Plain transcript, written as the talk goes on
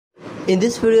In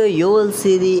this video, you will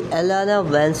see the Eliana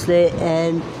Walmsley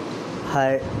and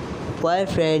her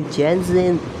boyfriend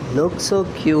Jentzen look so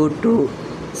cute to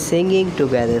singing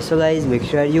together. So guys, make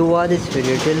sure you watch this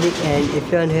video till the end. If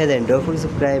you are here, then don't forget to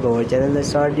subscribe our channel. Let's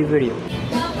start the video.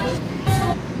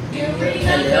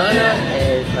 Eliana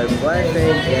and her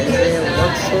boyfriend Jentzen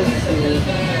look so cute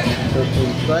to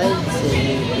enjoy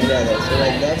singing together. So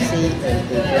let's see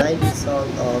and enjoy the song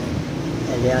of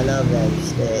Eliana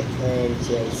Walmsley and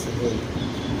Jentzen.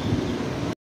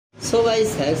 So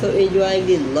guys, thanks for enjoying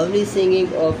the lovely singing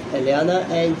of Eliana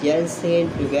and Jentzen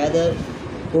together.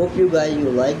 Hope you guys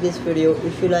like this video.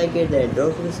 If you like it, then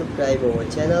don't forget to subscribe our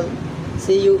channel.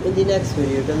 See you in the next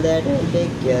video. Till then, and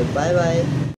take care. Bye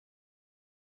bye.